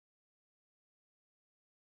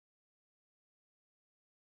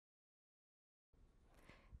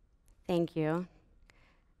Thank you.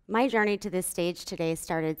 My journey to this stage today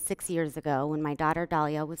started 6 years ago when my daughter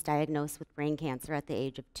Dahlia was diagnosed with brain cancer at the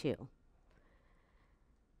age of 2.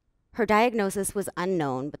 Her diagnosis was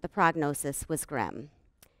unknown, but the prognosis was grim.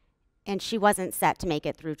 And she wasn't set to make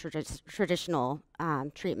it through traditional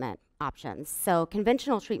treatment options. So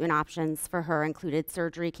conventional treatment options for her included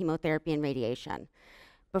surgery, chemotherapy, and radiation.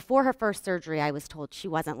 Before her first surgery, I was told she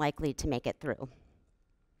wasn't likely to make it through.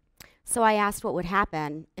 So I asked what would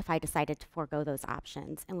happen if I decided to forego those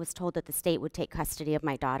options and was told that the state would take custody of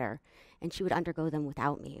my daughter and she would undergo them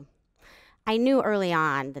without me. I knew early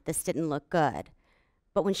on that this didn't look good,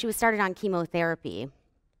 but when she was started on chemotherapy,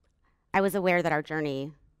 I was aware that our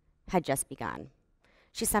journey had just begun.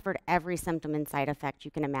 She suffered every symptom and side effect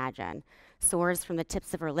you can imagine. Sores from the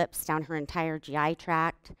tips of her lips down her entire GI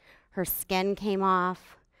tract. Her skin came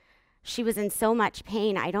off. She was in so much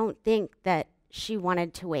pain, I don't think that she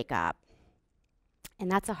wanted to wake up. And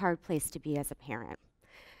that's a hard place to be as a parent.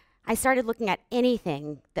 I started looking at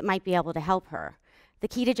anything that might be able to help her. The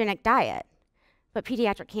ketogenic diet, but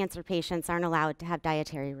pediatric cancer patients aren't allowed to have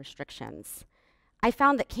dietary restrictions. I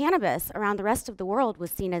found that cannabis around the rest of the world was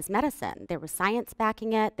seen as medicine. There was science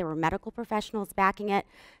backing it, there were medical professionals backing it.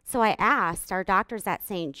 So I asked our doctors at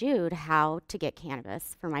St. Jude how to get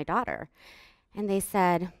cannabis for my daughter. And they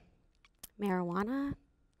said, marijuana?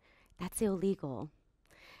 That's illegal.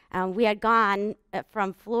 We had gone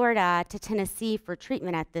from Florida to Tennessee for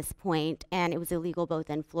treatment at this point, and it was illegal both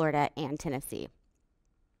in Florida and Tennessee.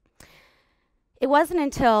 It wasn't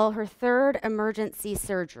until her third emergency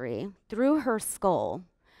surgery through her skull,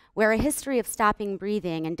 where a history of stopping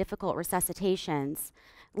breathing and difficult resuscitations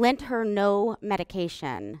lent her no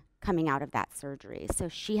medication coming out of that surgery. So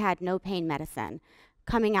she had no pain medicine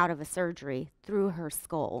coming out of a surgery through her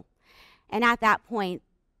skull. And at that point,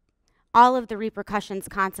 all of the repercussions,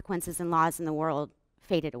 consequences, and laws in the world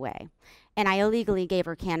faded away. And I illegally gave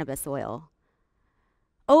her cannabis oil.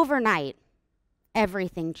 Overnight,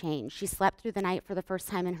 everything changed. She slept through the night for the first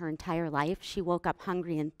time in her entire life. She woke up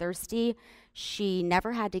hungry and thirsty. She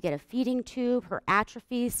never had to get a feeding tube. Her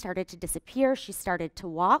atrophy started to disappear. She started to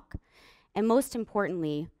walk. And most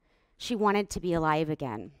importantly, she wanted to be alive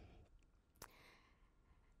again.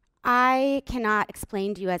 I cannot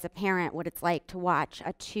explain to you as a parent what it's like to watch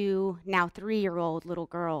a 2, now 3-year-old little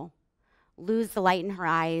girl lose the light in her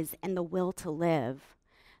eyes and the will to live.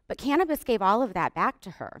 But cannabis gave all of that back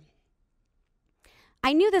to her.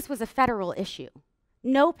 I knew this was a federal issue.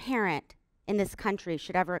 No parent in this country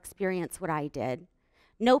should ever experience what I did.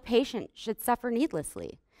 No patient should suffer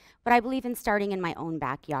needlessly. But I believe in starting in my own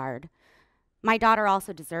backyard. My daughter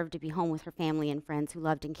also deserved to be home with her family and friends who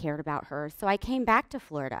loved and cared about her, so I came back to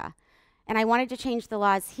Florida. And I wanted to change the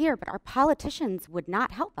laws here, but our politicians would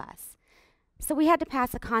not help us. So we had to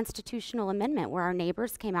pass a constitutional amendment where our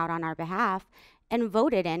neighbors came out on our behalf and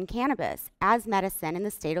voted in cannabis as medicine in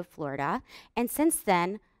the state of Florida. And since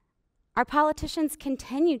then, our politicians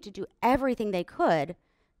continued to do everything they could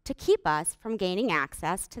to keep us from gaining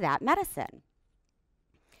access to that medicine.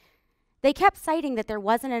 They kept citing that there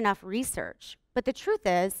wasn't enough research, but the truth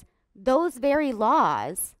is, those very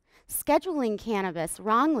laws, scheduling cannabis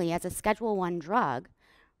wrongly as a Schedule I drug,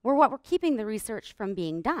 were what were keeping the research from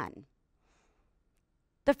being done.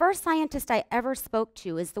 The first scientist I ever spoke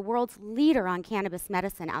to is the world's leader on cannabis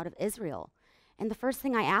medicine out of Israel. And the first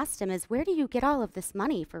thing I asked him is, where do you get all of this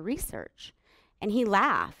money for research? And he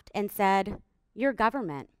laughed and said, your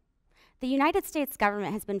government. The United States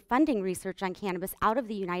government has been funding research on cannabis out of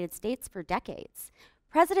the United States for decades.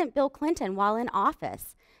 President Bill Clinton, while in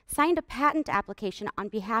office, signed a patent application on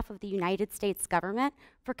behalf of the United States government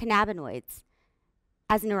for cannabinoids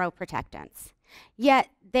as neuroprotectants. Yet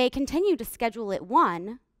they continue to Schedule it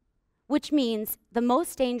I, which means the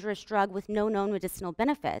most dangerous drug with no known medicinal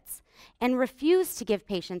benefits, and refuse to give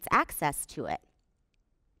patients access to it.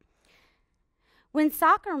 When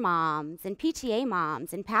soccer moms and PTA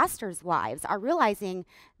moms and pastors' wives are realizing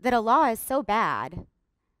that a law is so bad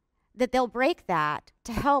that they'll break that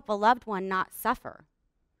to help a loved one not suffer,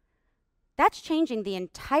 that's changing the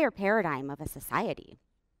entire paradigm of a society.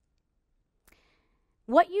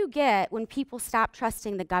 What you get when people stop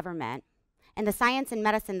trusting the government and the science and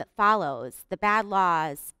medicine that follows, the bad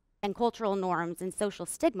laws and cultural norms and social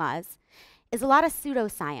stigmas, is a lot of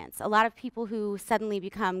pseudoscience, a lot of people who suddenly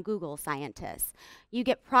become Google scientists. You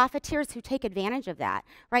get profiteers who take advantage of that.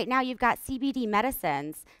 Right now you've got CBD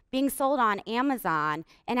medicines being sold on Amazon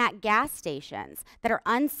and at gas stations that are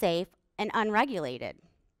unsafe and unregulated.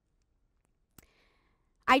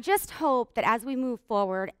 I just hope that as we move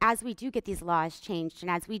forward, as we do get these laws changed, and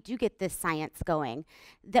as we do get this science going,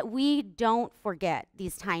 that we don't forget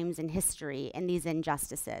these times in history and these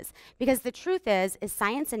injustices. Because the truth is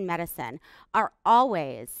science and medicine are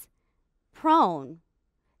always prone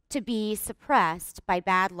to be suppressed by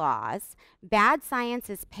bad laws. Bad science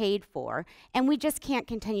is paid for, and we just can't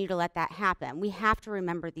continue to let that happen. We have to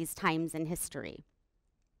remember these times in history.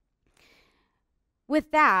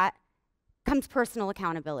 With that comes personal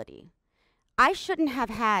accountability. I shouldn't have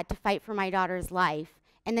had to fight for my daughter's life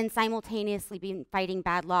and then simultaneously be fighting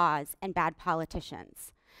bad laws and bad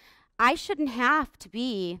politicians. I shouldn't have to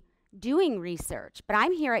be doing research, but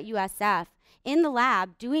I'm here at USF in the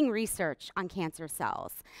lab doing research on cancer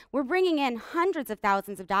cells. We're bringing in hundreds of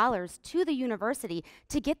thousands of dollars to the university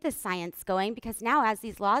to get this science going, because now as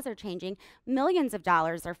these laws are changing, millions of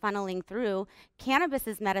dollars are funneling through. Cannabis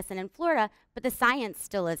is medicine in Florida, but the science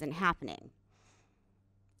still isn't happening.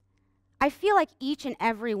 I feel like each and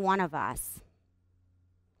every one of us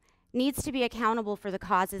needs to be accountable for the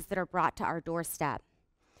causes that are brought to our doorstep.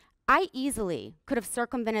 I easily could have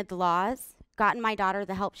circumvented the laws, gotten my daughter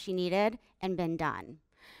the help she needed, and been done.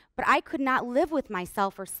 But I could not live with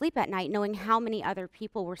myself or sleep at night knowing how many other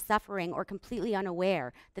people were suffering or completely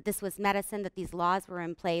unaware that this was medicine, that these laws were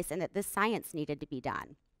in place, and that this science needed to be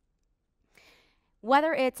done.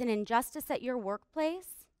 Whether it's an injustice at your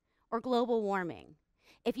workplace or global warming,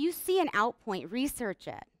 if you see an outpoint, research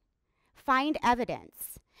it, find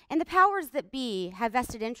evidence. And the powers that be have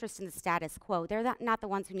vested interest in the status quo. They're not the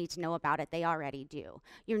ones who need to know about it. They already do.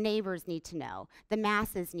 Your neighbors need to know. The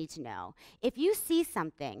masses need to know. If you see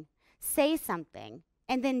something, say something,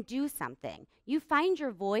 and then do something. You find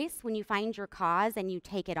your voice when you find your cause and you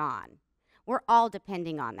take it on. We're all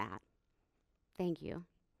depending on that. Thank you.